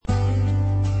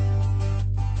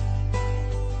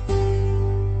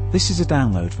This is a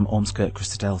download from Ormskirk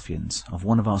Christadelphians of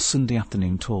one of our Sunday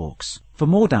afternoon talks. For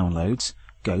more downloads,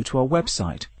 go to our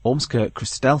website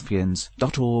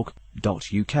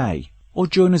ormskirkchristadelphians.org.uk or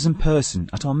join us in person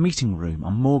at our meeting room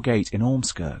on Moorgate in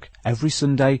Ormskirk every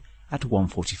Sunday at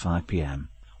 1:45pm.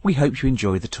 We hope you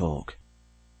enjoy the talk.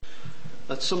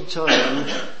 At some time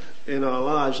in our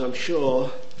lives, I'm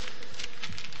sure,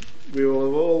 we will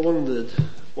have all wondered,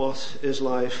 what is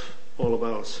life all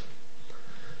about?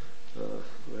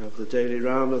 We have the daily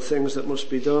round of things that must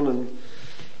be done and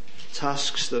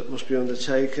tasks that must be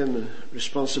undertaken,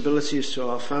 responsibilities to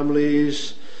our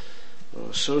families, our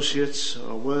associates,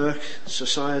 our work,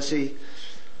 society.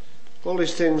 All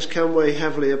these things can weigh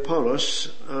heavily upon us,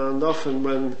 and often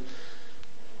when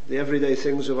the everyday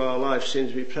things of our life seem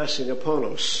to be pressing upon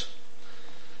us,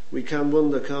 we can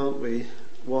wonder, can't we,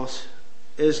 what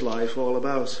is life all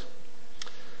about?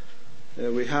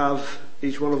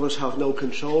 Each one of us have no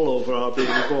control over our being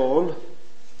born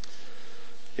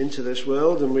into this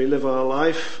world, and we live our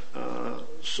life.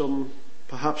 Some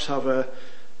perhaps have a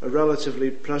relatively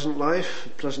pleasant life, a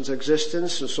pleasant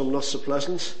existence, and some not so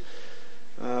pleasant.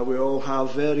 We all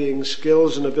have varying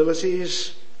skills and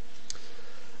abilities,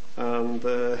 and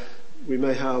we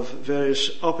may have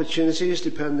various opportunities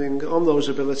depending on those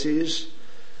abilities.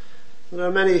 There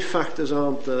are many factors,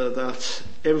 aren't there, that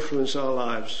influence our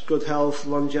lives. Good health,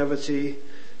 longevity,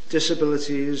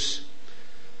 disabilities.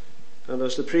 And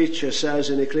as the preacher says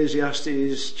in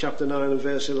Ecclesiastes chapter 9 and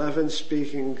verse 11,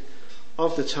 speaking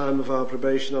of the time of our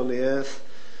probation on the earth,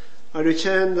 I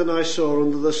returned and I saw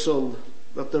under the sun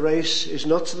that the race is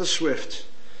not to the swift,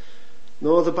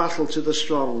 nor the battle to the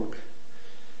strong,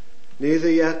 neither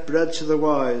yet bread to the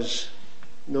wise,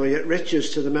 nor yet riches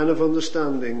to the men of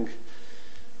understanding,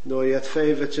 nor yet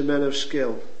favour to men of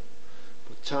skill,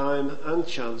 but time and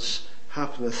chance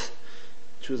happeneth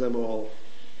to them all.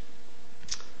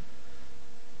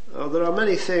 There are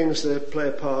many things that play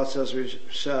a part, as we've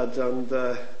said, and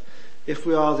if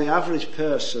we are the average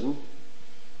person,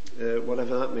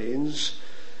 whatever that means,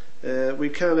 we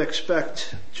can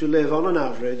expect to live on an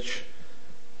average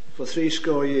for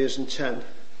 70 years and 10.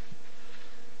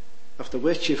 After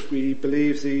which, if we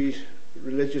believe the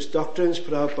religious doctrines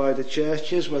put out by the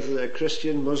churches, whether they're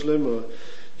Christian, Muslim or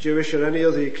Jewish or any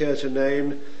other you care to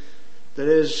name, there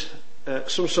is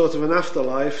some sort of an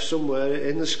afterlife somewhere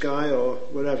in the sky or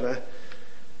wherever,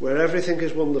 where everything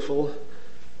is wonderful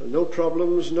and no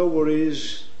problems, no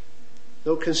worries,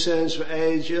 no concerns for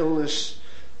age, illness,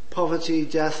 poverty,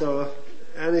 death or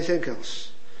anything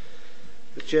else.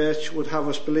 The church would have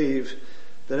us believe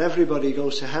that everybody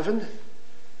goes to heaven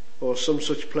or some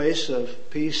such place of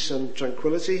peace and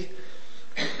tranquility,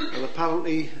 and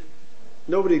apparently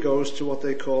nobody goes to what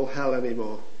they call hell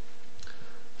anymore.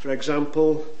 For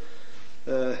example,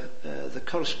 the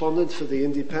correspondent for The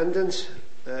Independent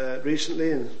recently,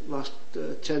 in the last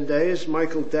 10 days,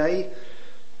 Michael Day,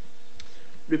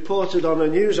 reported on a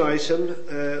news item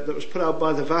that was put out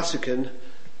by the Vatican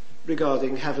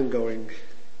regarding heaven going.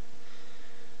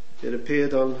 It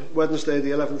appeared on Wednesday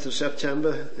the 11th of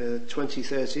September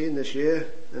 2013 this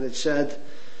year, and it said,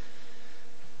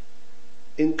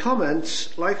 in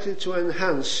comments likely to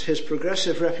enhance his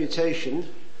progressive reputation,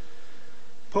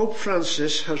 Pope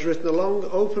Francis has written a long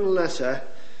open letter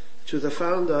to the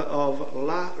founder of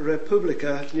La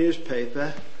Repubblica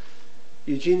newspaper,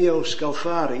 Eugenio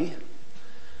Scalfari,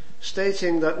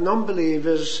 stating that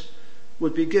non-believers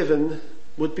would be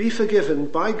forgiven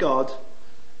by God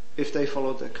if they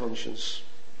followed their conscience.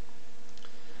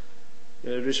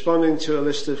 Responding to a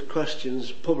list of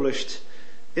questions published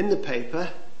in the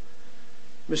paper,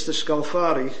 Mr.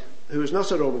 Scalfari, who is not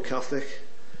a Roman Catholic,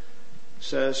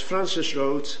 says, Francis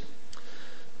wrote,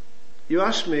 you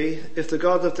ask me if the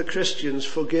God of the Christians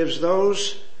forgives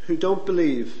those who don't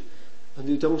believe and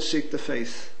who don't seek the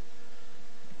faith.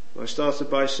 I started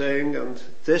by saying, and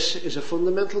this is a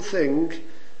fundamental thing,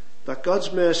 that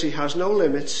God's mercy has no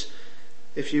limits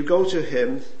if you go to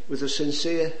him with a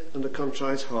sincere and a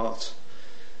contrite heart.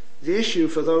 The issue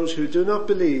for those who do not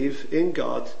believe in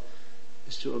God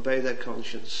is to obey their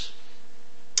conscience.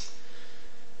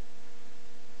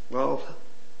 Well,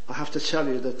 I have to tell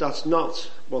you that that's not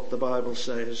what the Bible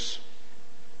says.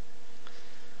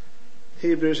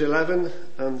 Hebrews 11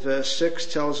 and verse 6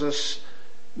 tells us,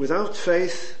 without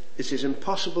faith it is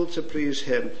impossible to please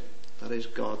him, that is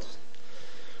God.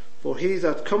 For he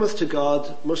that cometh to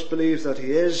God must believe that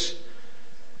he is,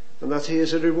 and that he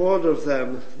is a rewarder of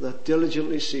them that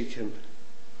diligently seek him.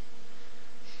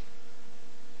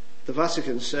 The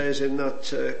Vatican says in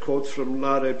that quote from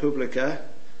La Repubblica,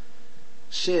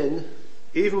 sin,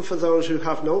 even for those who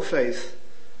have no faith,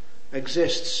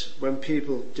 exists when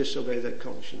people disobey their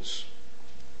conscience.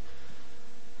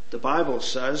 The Bible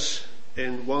says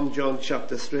in 1 John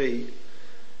chapter 3,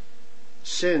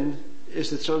 sin is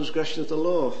the transgression of the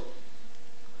law.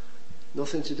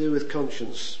 Nothing to do with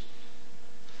conscience.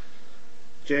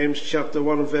 James chapter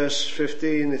 1 verse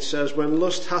 15, it says, when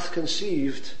lust hath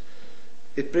conceived,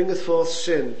 it bringeth forth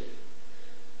sin,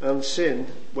 and sin,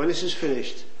 when it is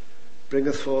finished,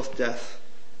 bringeth forth death.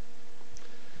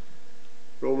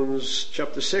 Romans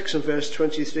chapter 6 and verse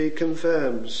 23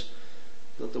 confirms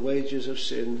that the wages of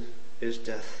sin is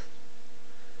death.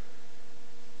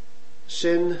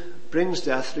 Sin brings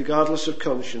death regardless of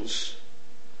conscience,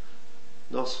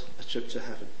 not a trip to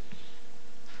heaven.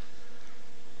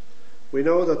 We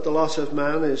know that the lot of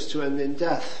man is to end in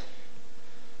death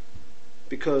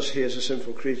because he is a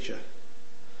sinful creature.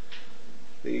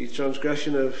 The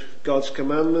transgression of God's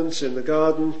commandments in the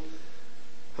garden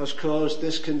has caused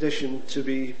this condition to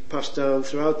be passed down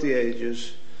throughout the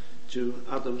ages to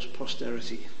Adam's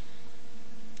posterity.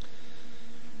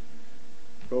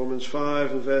 Romans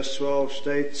 5 and verse 12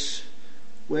 states,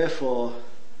 wherefore,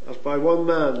 as by one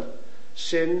man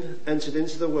sin entered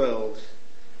into the world,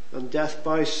 and death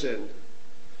by sin,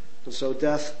 and so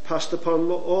death passed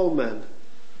upon all men,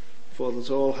 for that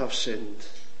all have sinned.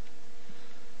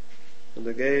 And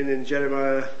again in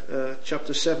Jeremiah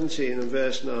chapter 17 and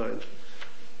verse 9,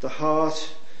 the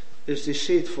heart is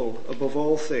deceitful above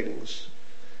all things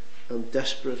and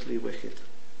desperately wicked.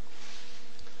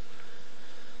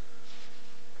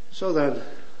 So then,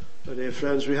 my dear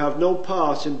friends, we have no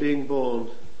part in being born.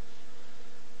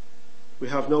 We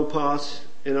have no part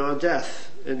in our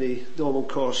death in the normal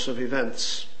course of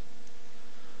events.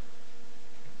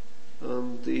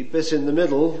 And the bit in the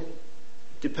middle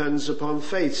depends upon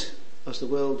fate, as the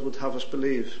world would have us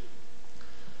believe.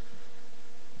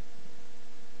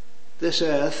 This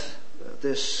earth,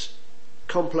 this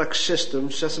complex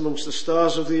system set amongst the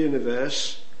stars of the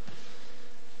universe,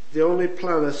 the only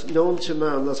planet known to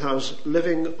man that has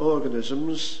living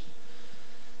organisms,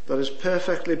 that is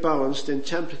perfectly balanced in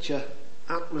temperature,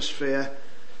 atmosphere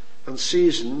and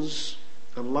seasons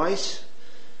and light,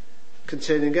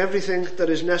 containing everything that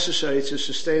is necessary to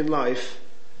sustain life,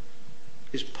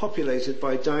 is populated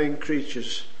by dying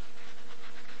creatures.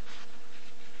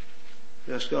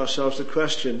 We ask ourselves the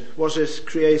question, was it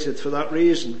created for that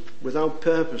reason, without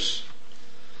purpose?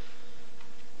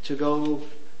 To go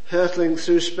hurtling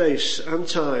through space and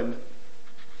time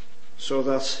so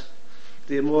that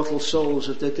the immortal souls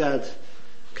of the dead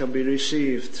can be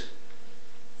received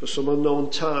for some unknown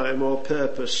time or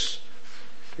purpose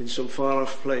in some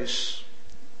far-off place,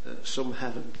 some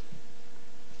heaven.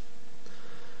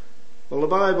 Well, the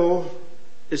Bible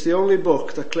is the only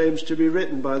book that claims to be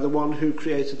written by the one who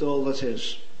created all that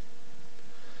is.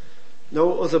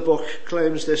 No other book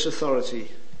claims this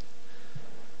authority.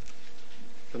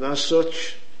 And as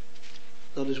such,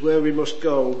 that is where we must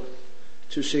go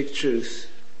to seek truth,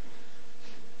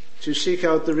 to seek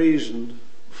out the reason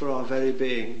for our very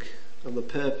being and the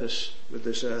purpose with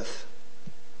this earth.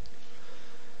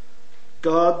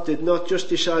 God did not just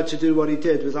decide to do what he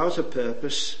did without a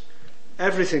purpose.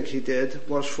 Everything he did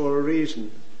was for a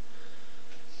reason.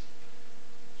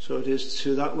 So it is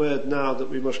to that word now that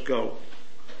we must go.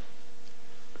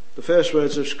 The first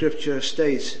words of Scripture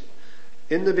state,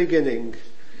 in the beginning,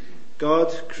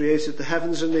 God created the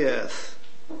heavens and the earth.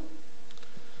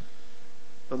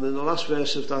 And in the last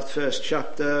verse of that first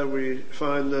chapter, we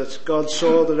find that God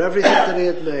saw that everything that he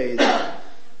had made,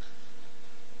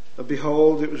 and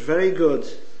behold, it was very good.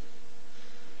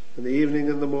 And the evening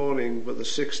and the morning were the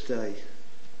sixth day.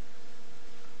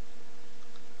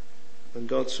 And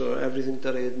God saw everything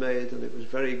that he had made, and it was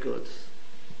very good.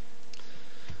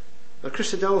 Now,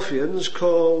 Christadelphians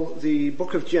call the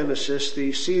book of Genesis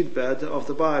the seedbed of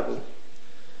the Bible,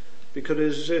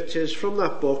 because it is from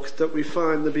that book that we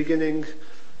find the beginning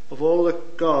of all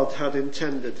that God had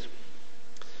intended,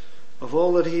 of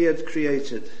all that he had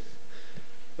created,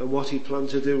 and what he planned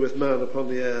to do with man upon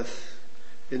the earth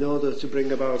in order to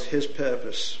bring about his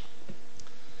purpose.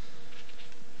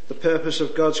 The purpose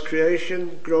of God's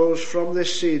creation grows from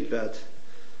this seedbed,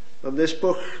 and this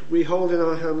book we hold in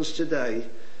our hands today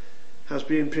has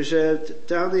been preserved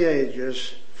down the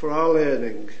ages for our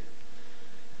learning,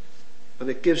 and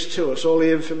it gives to us all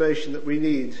the information that we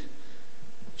need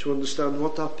to understand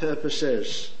what that purpose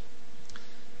is,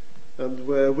 and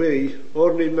where we,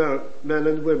 ordinary men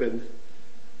and women,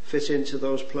 fit into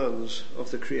those plans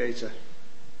of the Creator.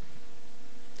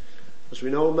 As we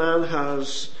know, man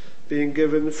has been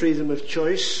given freedom of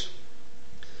choice.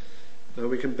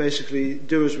 We can basically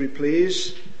do as we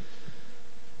please,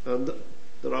 and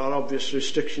There are obvious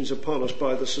restrictions upon us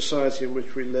by the society in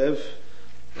which we live,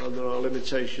 and there are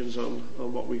limitations on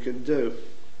what we can do.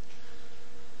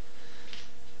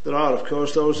 There are, of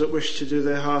course, those that wish to do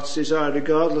their heart's desire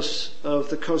regardless of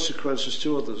the consequences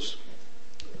to others.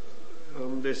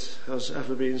 And it has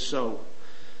ever been so,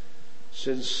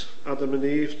 since Adam and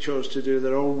Eve chose to do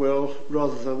their own will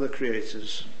rather than the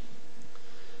Creator's.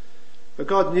 But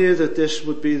God knew that this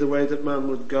would be the way that man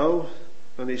would go,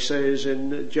 and he says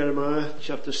in Jeremiah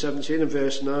chapter 17 and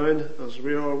verse 9, as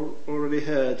we already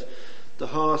heard, the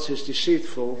heart is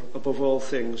deceitful above all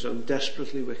things and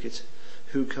desperately wicked.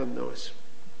 Who can know it?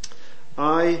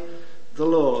 I, the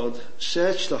Lord,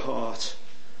 search the heart.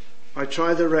 I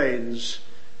try the reins,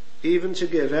 even to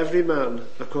give every man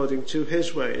according to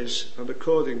his ways and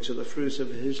according to the fruit of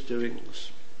his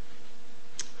doings.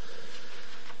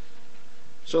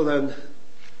 So then,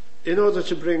 in order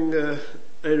to bring a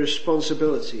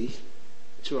responsibility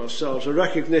to ourselves, a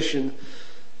recognition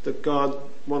that God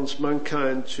wants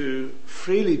mankind to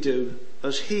freely do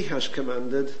as he has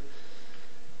commanded,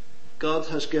 God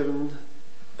has given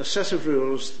a set of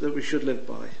rules that we should live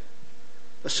by,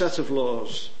 a set of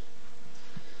laws.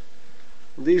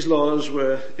 These laws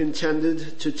were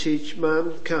intended to teach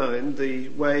mankind the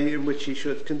way in which he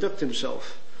should conduct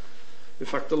himself. In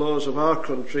fact, the laws of our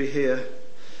country here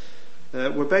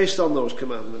were based on those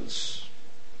commandments,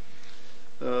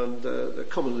 and they're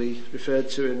commonly referred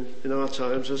to in our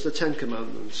times as the Ten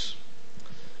Commandments.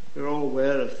 We're all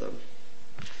aware of them.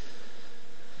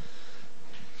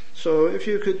 So if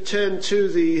you could turn to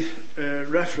the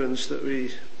reference that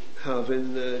we have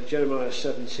in Jeremiah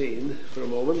 17 for a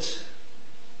moment.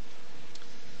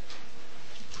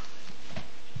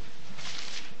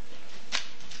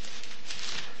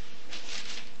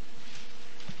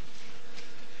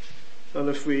 And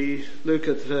if we look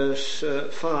at verse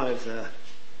 5 there,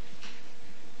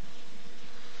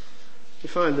 we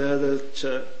find there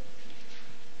that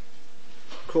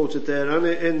quoted there, and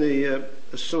in the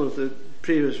some of the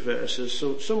previous verses,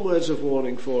 some words of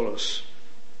warning for us.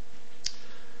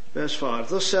 Verse 5,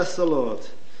 Thus saith the Lord,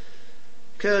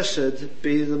 Cursed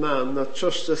be the man that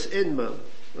trusteth in man,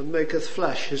 and maketh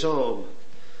flesh his arm,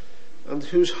 and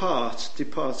whose heart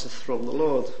departeth from the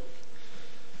Lord.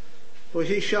 For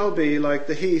he shall be like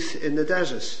the heath in the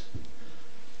desert,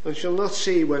 and shall not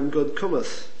see when good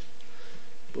cometh,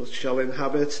 but shall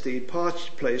inhabit the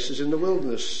parched places in the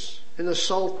wilderness, in a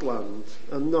salt land,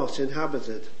 and not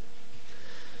inhabited.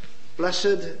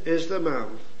 Blessed is the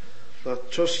man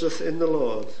that trusteth in the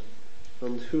Lord,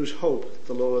 and whose hope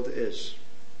the Lord is.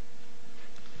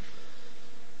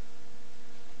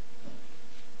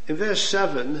 In verse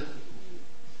 7,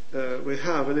 we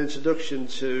have an introduction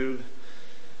to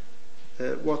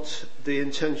what the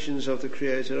intentions of the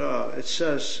Creator are. It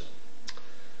says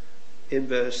in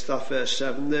verse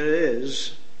 7, there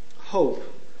is hope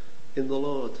in the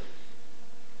Lord.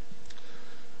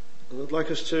 And I'd like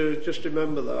us to just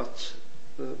remember that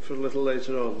for a little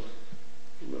later on.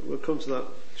 We'll come to that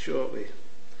shortly.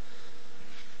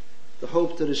 The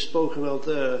hope that is spoken out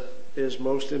there is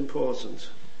most important.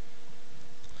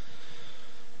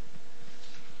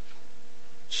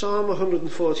 Psalm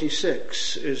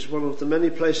 146 is one of the many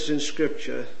places in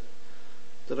Scripture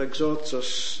that exhorts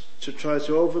us to try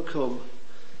to overcome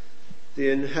the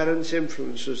inherent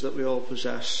influences that we all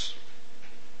possess,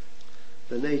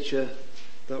 the nature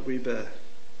that we bear,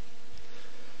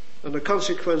 and the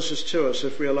consequences to us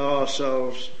if we allow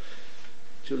ourselves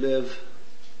to live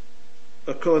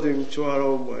according to our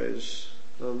own ways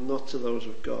and not to those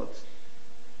of God.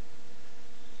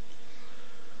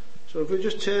 So if we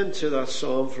just turn to that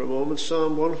psalm for a moment,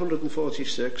 Psalm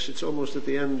 146, it's almost at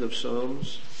the end of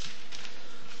Psalms.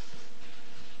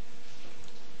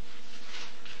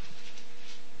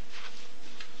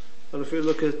 And if we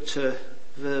look at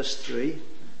verse 3,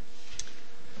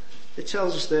 it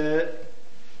tells us there,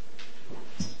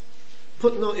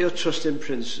 Put not your trust in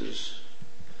princes,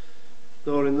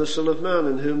 nor in the Son of Man,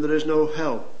 in whom there is no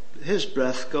help. His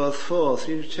breath goeth forth,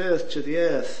 he returneth to the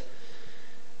earth.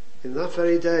 In that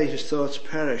very day his thoughts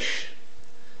perish.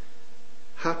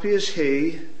 Happy is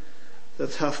he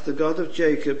that hath the God of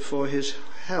Jacob for his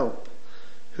help,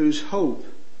 whose hope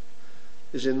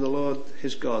is in the Lord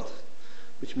his God,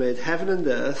 which made heaven and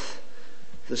earth,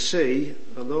 the sea,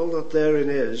 and all that therein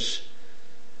is,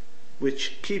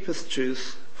 which keepeth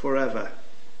truth forever.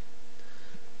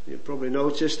 You've probably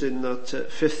noticed in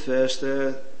that fifth verse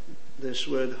there, this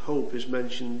word hope is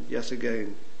mentioned yet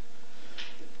again.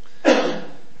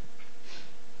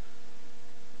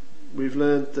 We've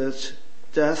learned that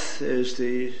death is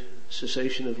the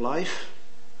cessation of life,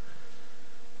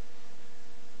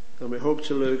 And we hope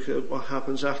to look at what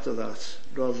happens after that,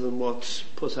 rather than what's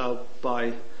put out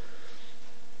by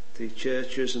the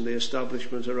churches and the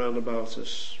establishment around about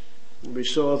us. And we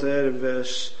saw there in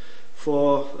verse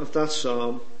 4 of that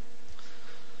psalm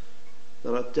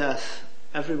that at death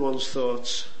everyone's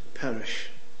thoughts perish.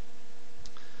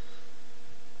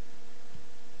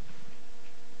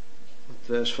 At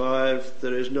verse 5,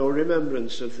 there is no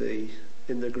remembrance of thee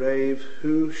in the grave.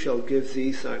 Who shall give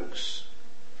thee thanks?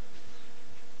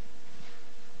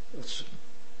 That's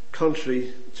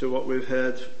contrary to what we've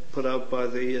heard put out by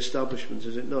the establishment,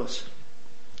 is it not?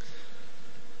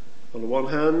 On the one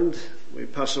hand, we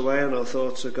pass away and our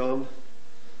thoughts are gone,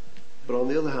 but on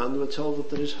the other hand, we're told that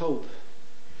there is hope.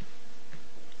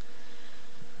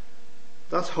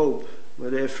 That hope, my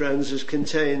dear friends, is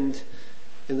contained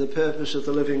in the purpose of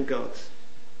the living God.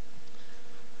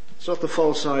 It's not the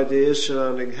false ideas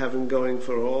surrounding heaven going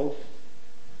for all,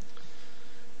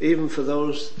 even for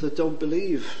those that don't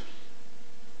believe.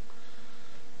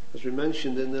 As we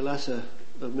mentioned in the letter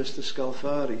of Mr.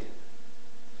 Scalfari.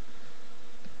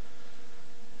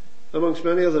 Amongst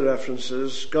many other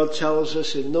references, God tells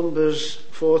us in Numbers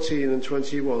 14 and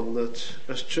 21 that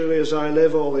as truly as I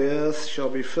live, all the earth shall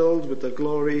be filled with the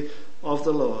glory of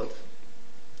the Lord.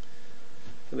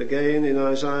 And again in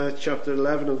Isaiah chapter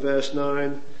 11 and verse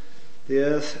 9, the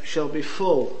earth shall be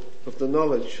full of the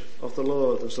knowledge of the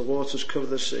Lord as the waters cover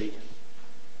the sea.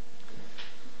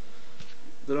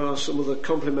 There are some other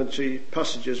complementary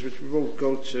passages which we won't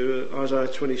go to, Isaiah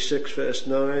 26 verse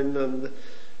 9 and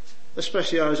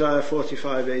especially Isaiah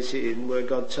 45:18, where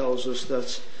God tells us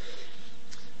that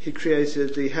he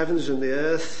created the heavens and the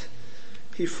earth,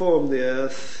 he formed the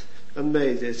earth and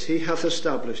made it, he hath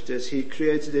established it, he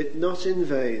created it not in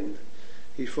vain,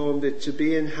 he formed it to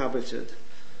be inhabited.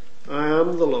 I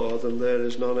am the Lord and there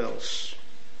is none else.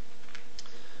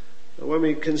 And when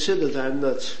we consider then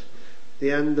that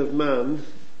the end of man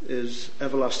is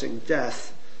everlasting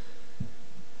death,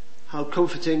 how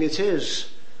comforting it is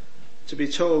to be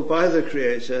told by the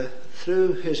Creator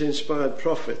through his inspired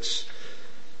prophets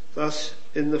that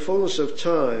in the fullness of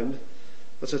time,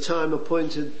 at a time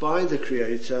appointed by the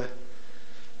Creator,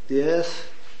 the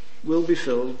earth will be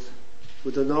filled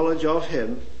with the knowledge of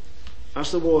him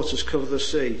as the waters cover the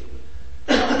sea.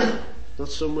 Not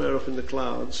somewhere up in the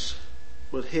clouds,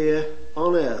 but here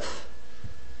on earth.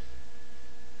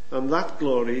 And that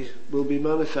glory will be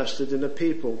manifested in a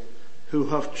people who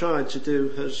have tried to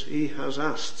do as he has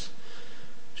asked,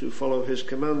 to follow his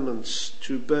commandments,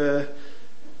 to bear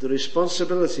the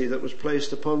responsibility that was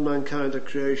placed upon mankind at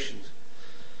creation,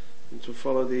 and to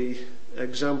follow the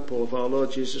example of our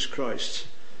Lord Jesus Christ,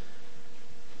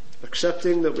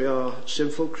 accepting that we are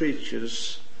sinful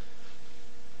creatures,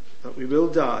 that we will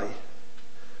die,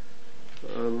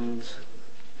 and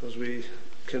as we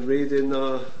can read in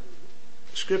our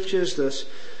scriptures, that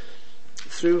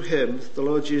through him, the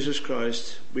Lord Jesus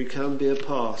Christ, we can be a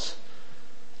part of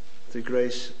the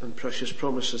great and precious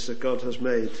promises that God has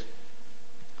made.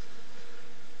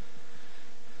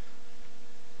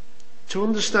 To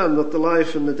understand that the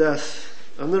life and the death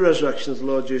and the resurrection of the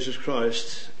Lord Jesus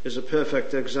Christ is a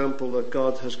perfect example that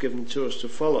God has given to us to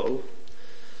follow,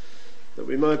 that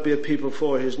we might be a people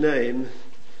for his name,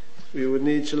 we would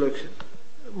need to look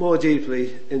more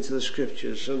deeply into the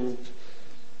scriptures. And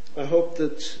I hope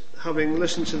that having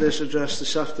listened to this address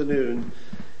this afternoon,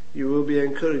 you will be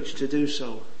encouraged to do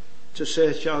so, to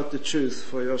search out the truth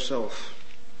for yourself.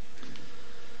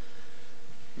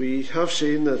 We have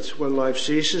seen that when life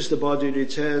ceases, the body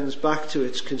returns back to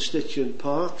its constituent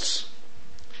parts.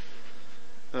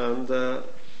 And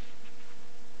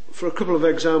for a couple of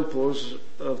examples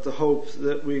of the hope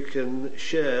that we can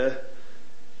share,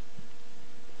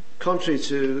 contrary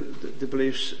to the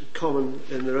beliefs common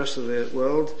in the rest of the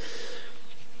world,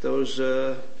 there is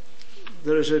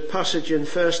a passage in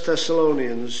 1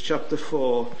 Thessalonians chapter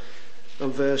 4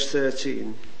 and verse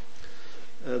 13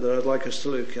 that I'd like us to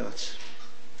look at.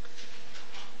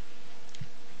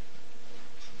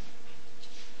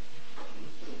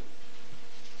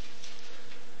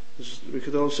 We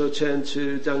could also turn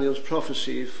to Daniel's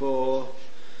prophecy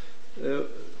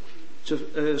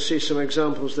to see some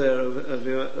examples there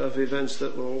of events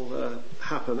that will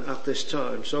happen at this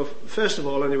time. So first of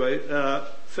all, anyway, 1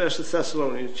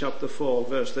 Thessalonians chapter 4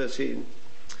 verse 13.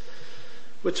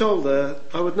 We're told there,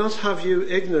 I would not have you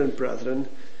ignorant, brethren,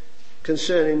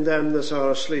 concerning them that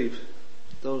are asleep,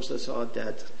 those that are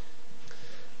dead.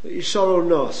 But ye sorrow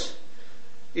not,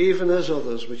 even as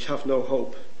others which have no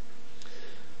hope.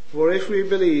 For if we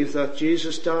believe that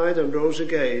Jesus died and rose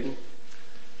again,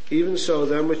 even so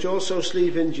them which also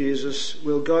sleep in Jesus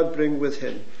will God bring with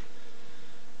him.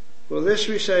 For this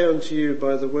we say unto you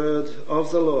by the word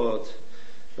of the Lord,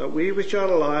 that we which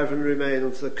are alive and remain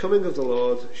unto the coming of the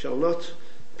Lord shall not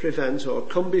prevent or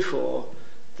come before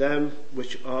them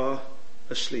which are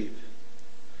asleep.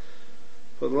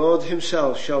 For the Lord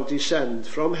himself shall descend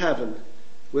from heaven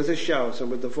with a shout, and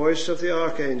with the voice of the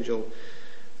archangel,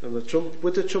 and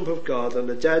with the trump of God, and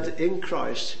the dead in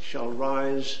Christ shall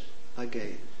rise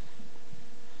again.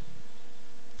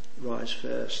 Rise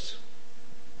first.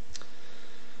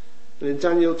 And in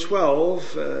Daniel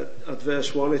 12, at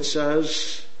verse 1, it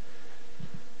says,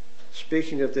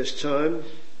 speaking of this time,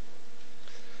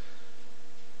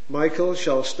 Michael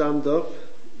shall stand up,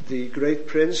 the great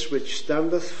prince which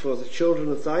standeth for the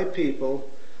children of thy people.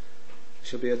 It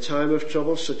shall be a time of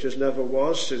trouble such as never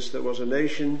was since there was a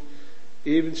nation,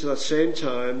 even to that same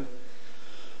time.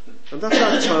 And at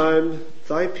that time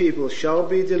thy people shall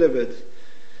be delivered,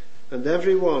 and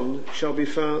every one shall be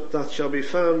found that shall be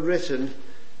found written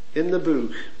in the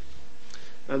book.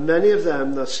 And many of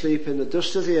them that sleep in the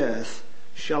dust of the earth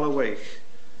shall awake,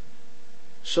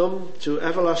 some to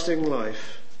everlasting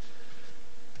life,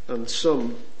 and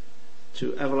some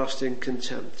to everlasting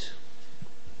contempt.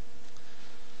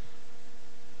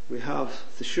 We have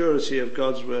the surety of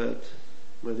God's word,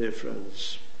 my dear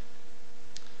friends.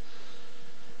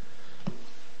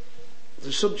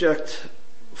 The subject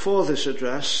for this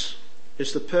address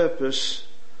is the purpose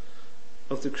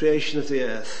of the creation of the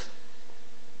earth.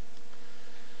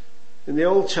 In the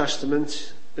Old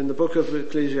Testament, in the book of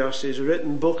Ecclesiastes,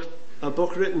 a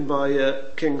book written by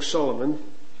King Solomon,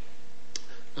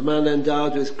 a man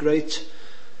endowed with great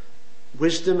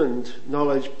wisdom and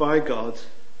knowledge by God,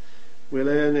 we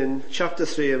learn in chapter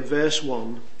 3 and verse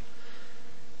 1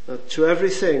 that to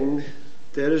everything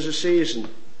there is a season,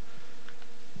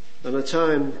 and a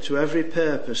time to every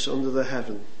purpose under the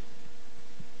heaven.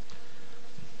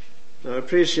 Now, I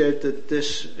appreciate that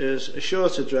this is a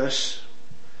short address,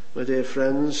 my dear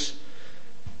friends,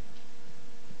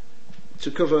 to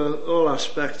cover all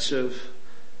aspects of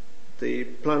the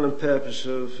plan and purpose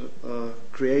of our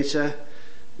Creator.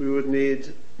 We would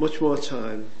need much more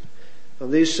time,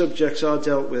 and these subjects are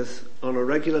dealt with on a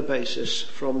regular basis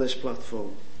from this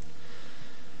platform.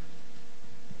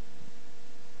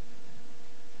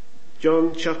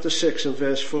 John chapter 6 and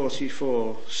verse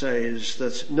 44 says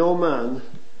that no man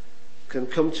can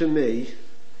come to me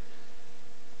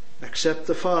except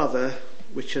the Father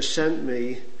which has sent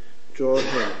me draw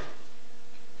him,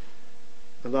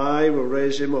 and I will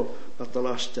raise him up at the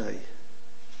last day.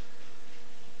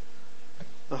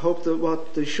 I hope that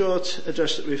what the short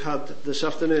address that we've had this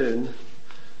afternoon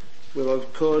will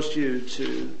have caused you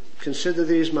to consider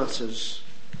these matters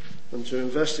and to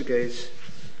investigate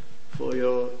for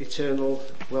your eternal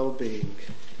well-being.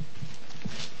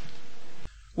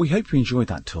 We hope you enjoyed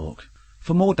that talk.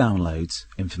 For more downloads,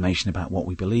 information about what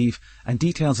we believe, and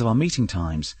details of our meeting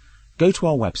times, go to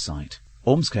our website,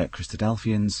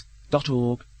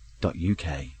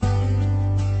 ormskirkchristadelphians.org.uk.